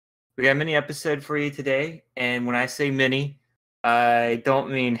We got a mini episode for you today, and when I say mini, I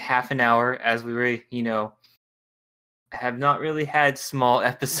don't mean half an hour, as we were, have not really had small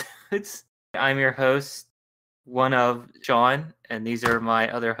episodes. I'm your host, one of Sean, and these are my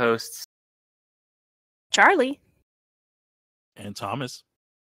other hosts, Charlie. And Thomas.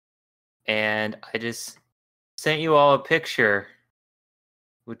 And I just sent you all a picture.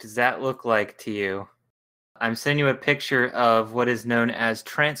 What does that look like to you? I'm sending you a picture of what is known as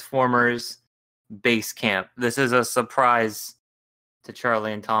Transformers Base Camp. This is a surprise to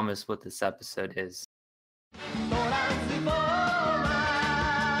Charlie and Thomas what this episode is.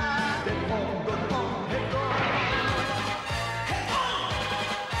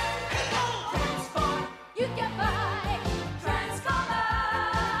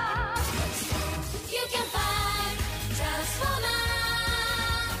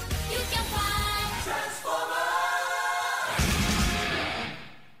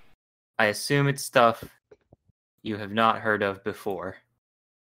 I assume it's stuff you have not heard of before.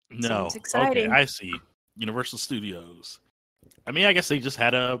 No. Seems exciting. Okay, I see. Universal Studios. I mean, I guess they just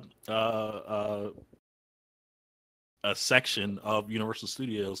had a section of Universal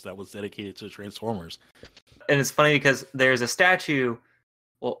Studios that was dedicated to Transformers. And it's funny because there's a statue.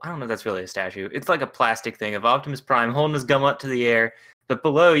 Well, I don't know if that's really a statue. It's like a plastic thing of Optimus Prime holding his gum up to the air. But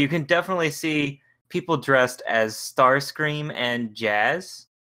below, you can definitely see people dressed as Starscream and Jazz.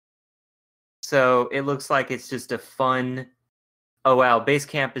 So it looks like it's just a fun... Oh, wow. Base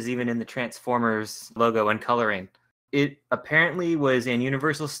Camp is even in the Transformers logo and coloring. It apparently was in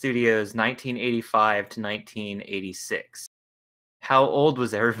Universal Studios 1985 to 1986. How old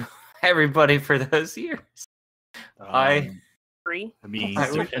was everybody for those years? I mean,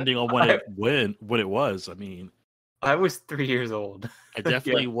 I- depending on what it was. I mean, I was 3 years old. I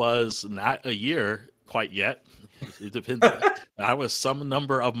definitely was not a year quite yet. It depends. I was some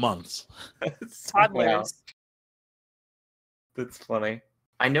number of months. Toddlers. Wow. That's funny.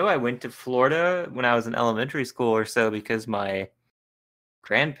 I know I went to Florida when I was in elementary school or so because my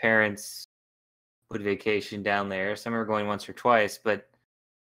grandparents would vacation down there. So I remember going once or twice, but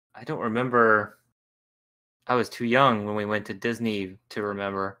I don't remember. I was too young when we went to Disney to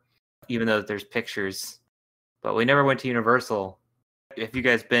remember, even though there's pictures. But we never went to Universal. Have you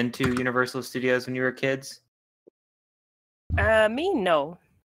guys been to Universal Studios when you were kids? Me, no.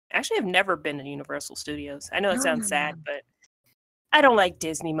 Actually, I've never been to Universal Studios. I know it sounds sad, but I don't like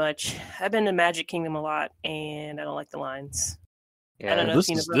Disney much. I've been to Magic Kingdom a lot, and I don't like the lines. I don't know This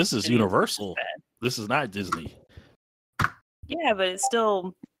if is Studios Universal. bad. This is not Disney. Yeah, but it's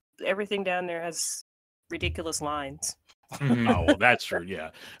still, everything down there has ridiculous lines. Mhm. Oh, well, that's true. Yeah,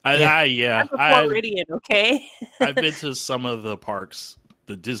 I'm a Floridian, okay? I've been to some of the parks,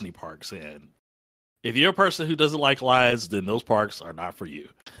 the Disney parks, and if you're a person who doesn't like lines, then those parks are not for you.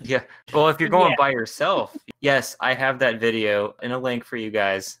 Yeah. Well, if you're going Yeah. by yourself, yes, I have that video and a link for you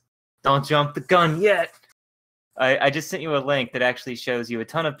guys. Don't jump the gun yet. I just sent you a link that actually shows you a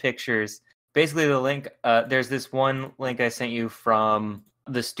ton of pictures. Basically, the link, there's this one link I sent you from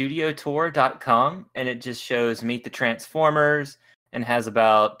thestudiotour.com, and it just shows Meet the Transformers and has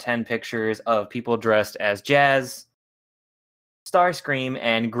about 10 pictures of people dressed as Jazz, Starscream,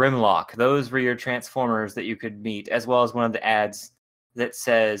 and Grimlock. Those were your Transformers that you could meet, as well as one of the ads that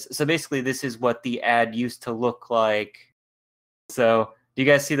says... So basically, this is what the ad used to look like. So, do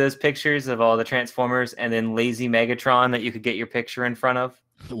you guys see those pictures of all the Transformers and then Lazy Megatron that you could get your picture in front of?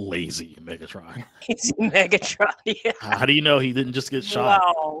 Lazy Megatron. It's Megatron, yeah. How do you know he didn't just get shot?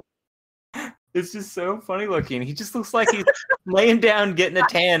 Wow. It's just so funny looking. He just looks like he's laying down, getting a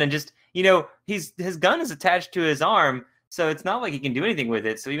tan, and just, his gun is attached to his arm, so it's not like he can do anything with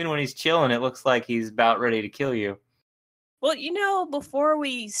it. So even when he's chilling, it looks like he's about ready to kill you. Well, before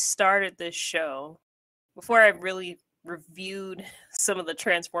we started this show, before I really reviewed some of the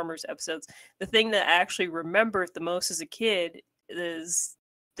Transformers episodes, the thing that I actually remembered the most as a kid is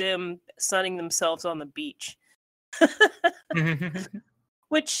them sunning themselves on the beach.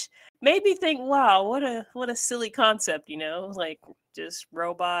 Which made me think, wow, what a silly concept, like just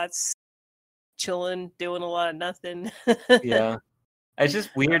robots chilling, doing a lot of nothing. Yeah. It's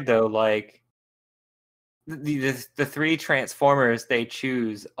just weird though, like the three Transformers they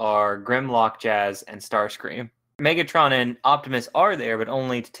choose are Grimlock, Jazz, and Starscream. Megatron and Optimus are there, but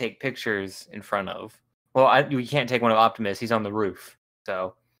only to take pictures in front of. Well, we can't take one of Optimus. He's on the roof.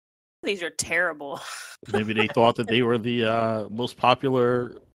 So These are terrible. Maybe they thought that they were the most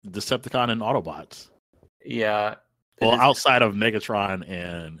popular Decepticon and Autobots. yeah. Well, outside of Megatron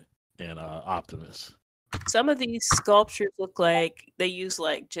and Optimus. Some of these sculptures look like they use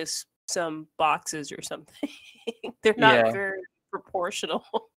like just some boxes or something. They're not Yeah. very proportional.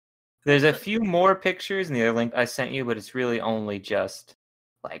 There's a few more pictures in the other link I sent you, but it's really only just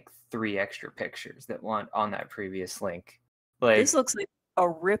like 3 extra pictures that weren't on that previous link. Like, This looks like a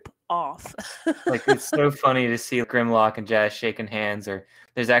rip off. like it's so funny to see Grimlock and Jazz shaking hands, or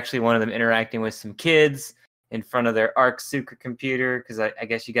there's actually one of them interacting with some kids in front of their Arc supercomputer, because I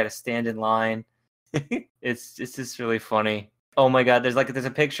guess you got to stand in line. It's just really funny. Oh my god, there's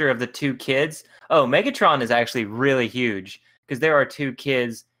a picture of the 2 kids. Oh, Megatron is actually really huge, because there are 2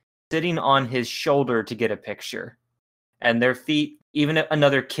 kids sitting on his shoulder to get a picture. And their feet, even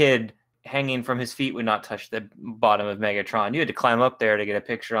another kid hanging from his feet would not touch the bottom of Megatron. You had to climb up there to get a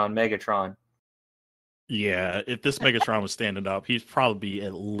picture on Megatron. Yeah, if this Megatron was standing up, he'd probably be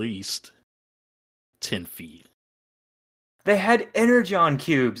at least 10 feet. They had Energon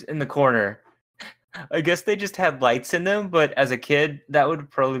cubes in the corner. I guess they just had lights in them, but as a kid, that would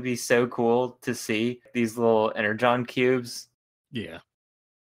probably be so cool to see these little Energon cubes. Yeah.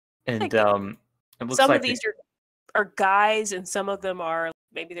 And Like, it looks some like of these are guys, and some of them are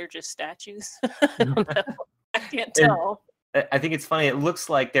maybe they're just statues. I don't know. I can't tell. I think it's funny. It looks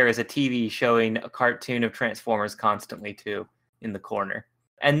like there is a TV showing a cartoon of Transformers constantly too in the corner.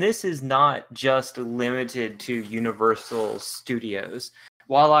 And this is not just limited to Universal Studios.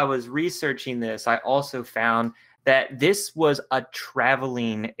 While I was researching this, I also found that this was a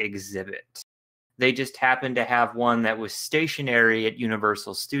traveling exhibit. They just happened to have one that was stationary at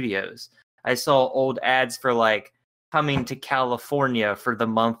Universal Studios. I saw old ads for like coming to California for the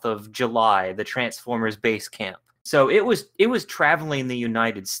month of July, the Transformers base camp. So it was traveling the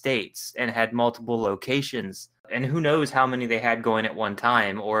United States and had multiple locations. And who knows how many they had going at one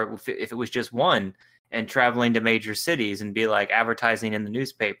time, or if it was just one, and traveling to major cities and be like advertising in the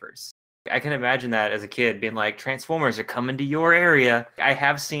newspapers. I can imagine that as a kid being like, Transformers are coming to your area. I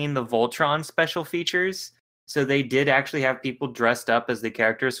have seen the Voltron special features. So they did actually have people dressed up as the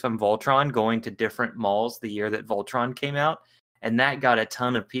characters from Voltron going to different malls the year that Voltron came out. And that got a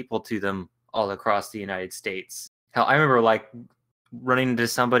ton of people to them all across the United States. Hell, I remember like running into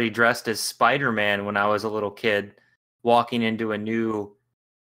somebody dressed as Spider-Man when I was a little kid, walking into a new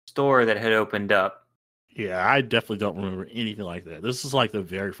store that had opened up. Yeah, I definitely don't remember anything like that. This is like the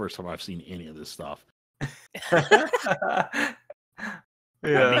very first time I've seen any of this stuff. Yeah.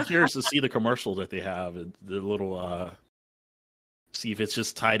 I'd be curious to see the commercial that they have, and the little see if it's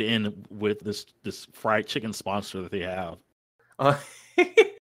just tied in with this fried chicken sponsor that they have.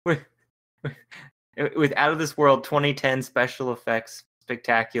 With Out of This World 2010 special effects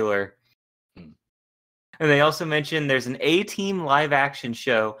spectacular. And they also mentioned there's an A-Team live action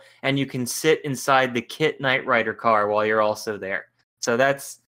show, and you can sit inside the Kit Knight Rider car while you're also there. So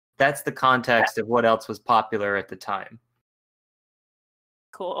that's the context of what else was popular at the time.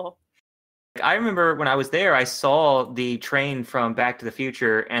 Cool. I remember when I was there, I saw the train from Back to the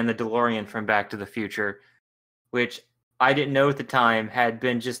Future and the DeLorean from Back to the Future, which I didn't know at the time had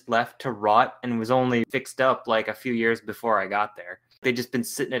been just left to rot and was only fixed up like a few years before I got there. They'd just been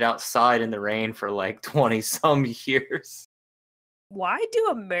sitting it outside in the rain for like 20-some years. Why do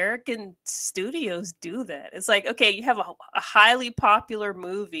American studios do that? It's like, okay, you have a highly popular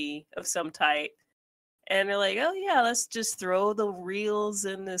movie of some type, and they're like, oh yeah, let's just throw the reels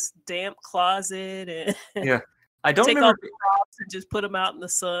in this damp closet and Yeah. I don't take remember all the props and just put them out in the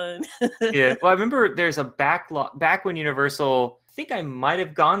sun. Yeah, well, I remember there's a back when Universal, I think I might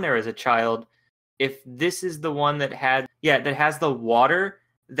have gone there as a child. If this is the one that has the water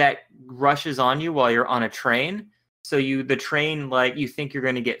that rushes on you while you're on a train. So the train, like, you think you're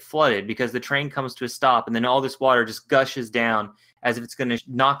going to get flooded because the train comes to a stop and then all this water just gushes down as if it's going to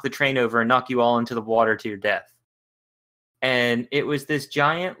knock the train over and knock you all into the water to your death. And it was this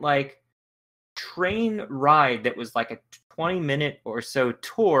giant, like, train ride that was like a 20-minute or so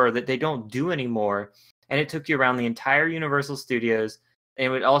tour that they don't do anymore. And it took you around the entire Universal Studios. And it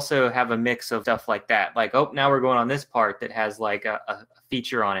would also have a mix of stuff like that. Like, oh, now we're going on this part that has like a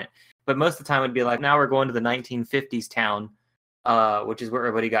feature on it. But most of the time it would be like, now we're going to the 1950s town, which is where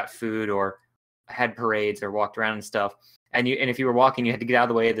everybody got food or had parades or walked around and stuff. And if you were walking, you had to get out of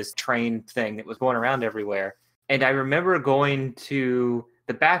the way of this train thing that was going around everywhere. And I remember going to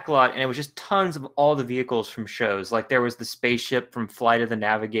the back lot, and it was just tons of all the vehicles from shows. Like there was the spaceship from Flight of the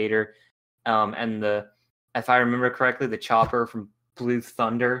Navigator, and if I remember correctly, the chopper from Blue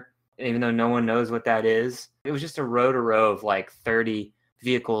Thunder, even though no one knows what that is. It was just a row of like 30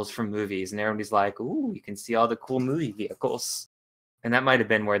 vehicles from movies, and everybody's like, ooh, you can see all the cool movie vehicles. And that might have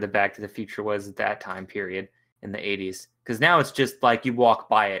been where the Back to the Future was at that time period in the 80s. Because now it's just like you walk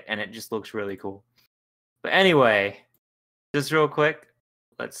by it, and it just looks really cool. But anyway, just real quick,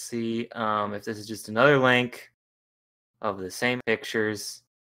 let's see if this is just another link of the same pictures.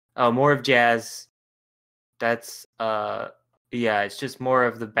 Oh, more of Jazz. That's yeah, it's just more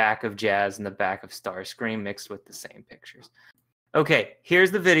of the back of Jazz and the back of Starscream mixed with the same pictures. Okay,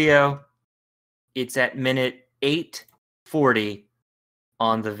 here's the video. It's at minute 8:40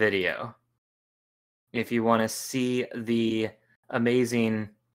 on the video. If you want to see the amazing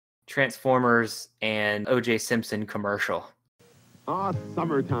Transformers and O.J. Simpson commercial.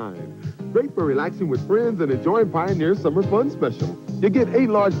 Summertime. Great for relaxing with friends and enjoying Pioneer's Summer Fun Special. You get 8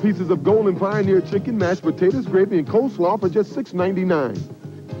 large pieces of golden Pioneer chicken, mashed potatoes, gravy, and coleslaw for just $6.99.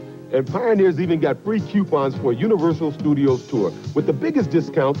 And Pioneer's even got free coupons for a Universal Studios tour, with the biggest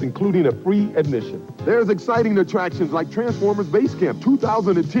discounts including a free admission. There's exciting attractions like Transformers Base Camp,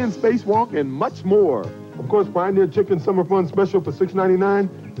 2010 Spacewalk, and much more. Of course, Pioneer Chicken Summer Fun Special for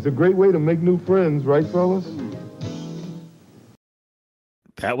 $6.99 is a great way to make new friends, right, fellas?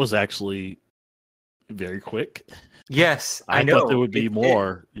 That was actually very quick. Yes, I know. thought there would be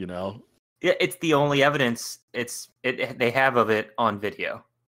more, you know. Yeah, it's the only evidence they have of it on video.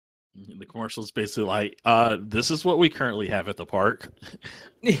 The commercial is basically like, this is what we currently have at the park.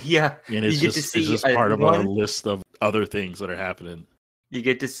 Yeah. And it's just part of a list of other things that are happening. You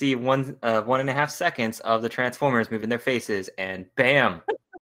get to see 1.5 seconds of the Transformers moving their faces, and bam.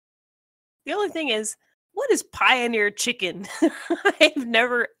 The only thing is, what is Pioneer Chicken? I've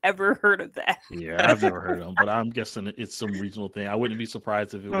never, ever heard of that. Yeah, I've never heard of them, but I'm guessing it's some regional thing. I wouldn't be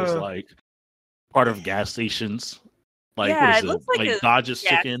surprised if it was like part of gas stations. Like, Yeah, what it is looks it? like a Like Dodge's gas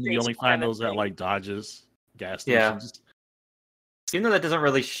Chicken. You station only find kinda those at thing. like Dodge's gas Yeah. stations. Even though that doesn't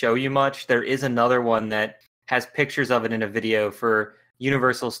really show you much, there is another one that has pictures of it in a video for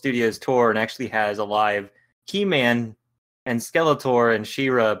Universal Studios tour and actually has a live He-Man and Skeletor and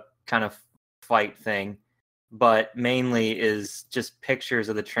She-Ra kind of fight thing, but mainly is just pictures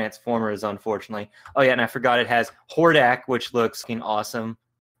of the Transformers, unfortunately. Oh yeah, and I forgot it has Hordak, which looks fucking awesome.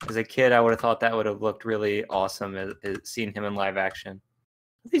 As a kid, I would have thought that would have looked really awesome as seeing him in live action.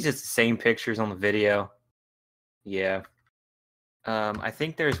 These just the same pictures on the video. Yeah. I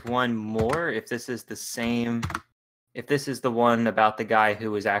think there's one more. If this is the same, if this is the one about the guy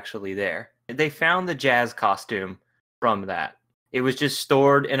who was actually there. They found the Jazz costume from that. It was just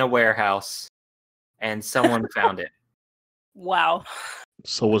stored in a warehouse, and someone found it. Wow.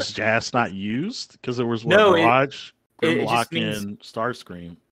 So was Jazz not used? Because there was No, Mirage, it just Grimlock, means- and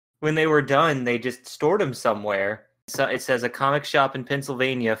Starscream. When they were done, they just stored them somewhere. So it says a comic shop in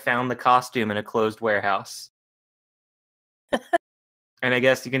Pennsylvania found the costume in a closed warehouse. And I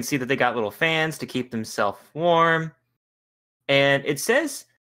guess you can see that they got little fans to keep themselves warm. And it says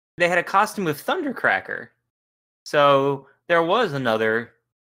they had a costume with Thundercracker. So there was another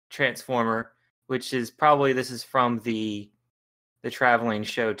Transformer, which is probably, this is from the traveling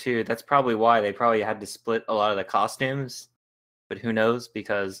show too. That's probably why they probably had to split a lot of the costumes. But who knows?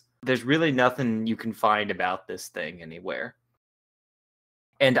 Because there's really nothing you can find about this thing anywhere.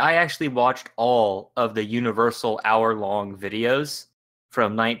 And I actually watched all of the Universal hour-long videos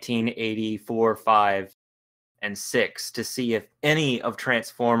from 1984, 5, and 6 to see if any of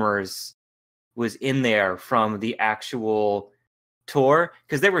Transformers was in there from the actual tour.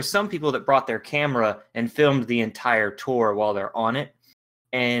 Because there were some people that brought their camera and filmed the entire tour while they're on it.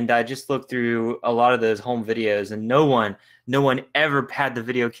 And I just looked through a lot of those home videos, and no one ever had the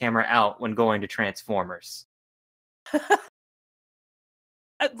video camera out when going to Transformers.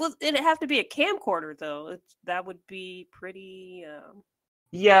 Well, it'd have to be a camcorder, though. That would be pretty.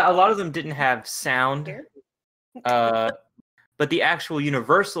 Yeah, a lot of them didn't have sound. But the actual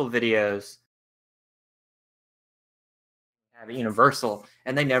Universal videos have a Universal,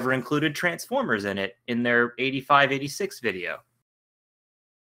 and they never included Transformers in it in their 85, 86 video.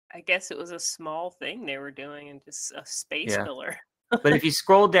 I guess it was a small thing they were doing and just a space filler. But if you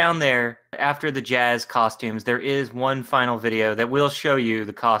scroll down there after the Jazz costumes, there is one final video that will show you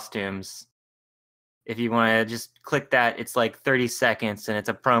the costumes. If you want to just click that, it's like 30 seconds, and it's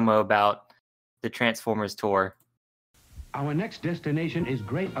a promo about the Transformers tour. Our next destination is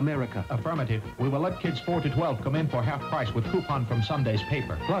Great America. Affirmative. We will let kids 4 to 12 come in for half price with coupon from Sunday's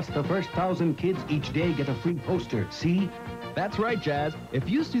paper. Plus, the first 1,000 kids each day get a free poster. See? That's right, Jazz. If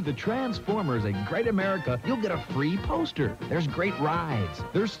you see the Transformers at Great America, you'll get a free poster. There's great rides.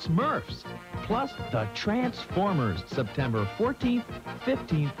 There's Smurfs. Plus, the Transformers, September 14th,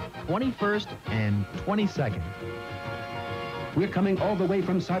 15th, 21st, and 22nd. We're coming all the way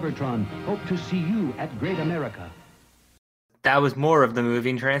from Cybertron. Hope to see you at Great America. That was more of the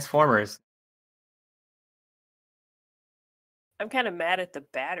moving Transformers. I'm kind of mad at the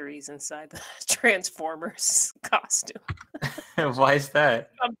batteries inside the Transformers costume. Why is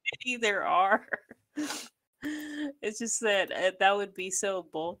that? How many there are. It's just that that would be so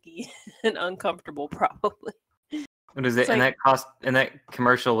bulky and uncomfortable, probably. What is it? It's And like- that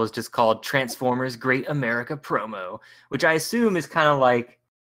commercial was just called Transformers Great America Promo, which I assume is kind of like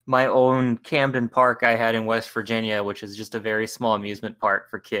my own Camden Park I had in West Virginia, which is just a very small amusement park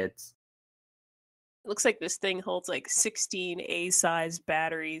for kids. It looks like this thing holds like 16 A-size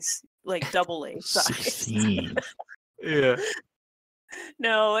batteries, like double A size. 16. Yeah.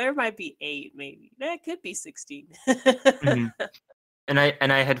 No, there might be 8, maybe. That could be 16. Mhm. And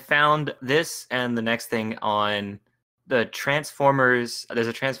I had found this and the next thing on the Transformers. There's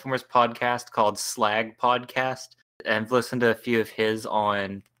a Transformers podcast called Slag Podcast, and I've listened to a few of his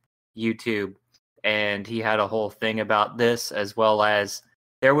on YouTube, and he had a whole thing about this, as well as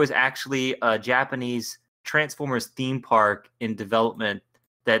there was actually a Japanese Transformers theme park in development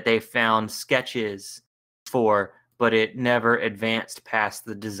that they found sketches for, but it never advanced past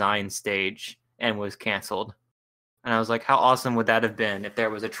the design stage and was canceled. And I was like, how awesome would that have been if there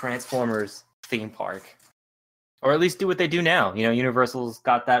was a Transformers theme park? Or at least do what they do now. You know, Universal's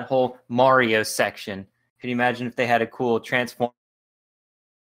got that whole Mario section. Can you imagine if they had a cool Transformers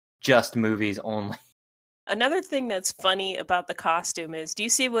just movies only? Another thing that's funny about the costume is, do you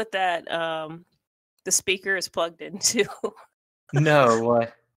see what that the speaker is plugged into? No,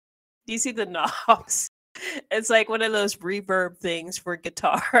 what? Do you see the knobs? It's like one of those reverb things for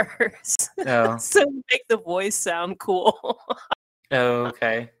guitars. Oh. So to make the voice sound cool. Oh,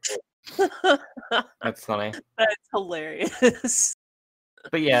 okay. That's funny. That's hilarious.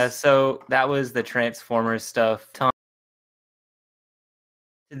 But yeah, so that was the Transformers stuff.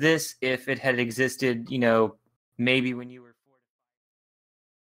 This, if it had existed, you know, maybe when you were 4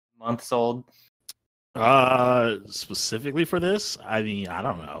 to 5 months old. Specifically for this, I mean, I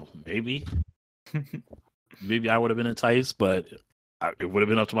don't know. Maybe I would have been enticed, but it would have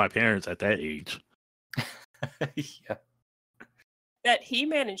been up to my parents at that age. Yeah. That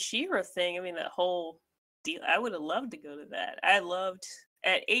He-Man and She-Ra thing, I mean, that whole deal, I would have loved to go to that. I loved,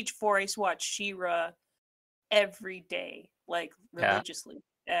 at age 4, I used to watch She-Ra every day, like Yeah. religiously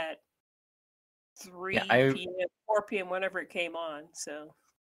at 3 I- p.m., 4 p.m., whenever it came on. So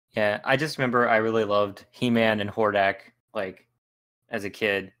Yeah, I just remember I really loved He-Man and Hordak, like, as a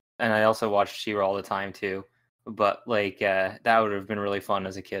kid. And I also watched She-Ra all the time, too. But, like, that would have been really fun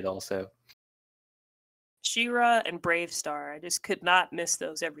as a kid, also. She-Ra and Brave Star, I just could not miss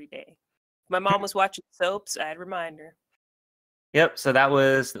those every day. My mom was watching soaps, I'd remind her. Yep, so that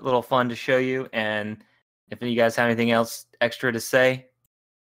was a little fun to show you. And if you guys have anything else extra to say,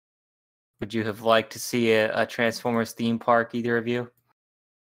 would you have liked to see a Transformers theme park, either of you?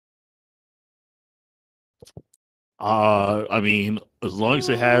 I mean, as long as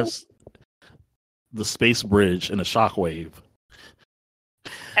it has the space bridge and a shockwave.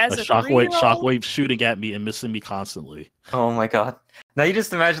 As A a shockwave 3-year-old, shockwave shooting at me and missing me constantly. Oh my god. Now you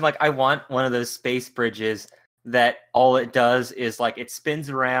just imagine, like, I want one of those space bridges that all it does is, like, it spins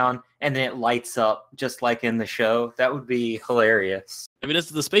around and then it lights up just like in the show. That would be hilarious. I mean,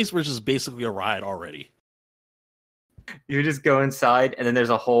 the space bridge is basically a ride already. You just go inside and then there's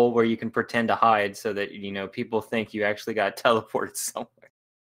a hole where you can pretend to hide so that, you know, people think you actually got teleported somewhere.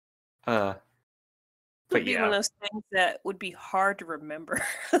 would But be yeah. one of those things that would be hard to remember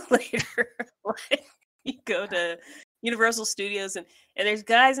later. Like, you go to Universal Studios and there's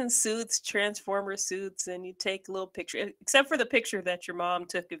guys in suits, Transformer suits, and you take a little picture, except for the picture that your mom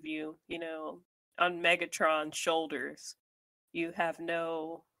took of you, you know, on Megatron's shoulders. You have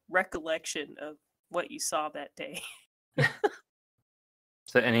no recollection of what you saw that day.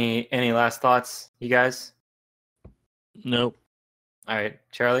 So any last thoughts, you guys? Nope. All right,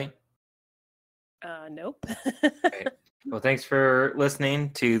 Charlie? Nope. Well, thanks for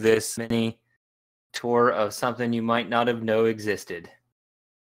listening to this mini tour of something you might not have known existed.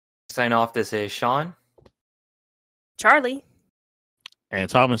 Sign off. This is Sean. Charlie. And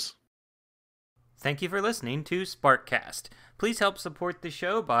Thomas. Thank you for listening to Sparkcast. Please help support the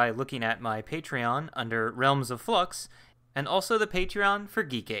show by looking at my Patreon under Realms of Flux, and also the Patreon for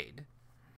Geekade.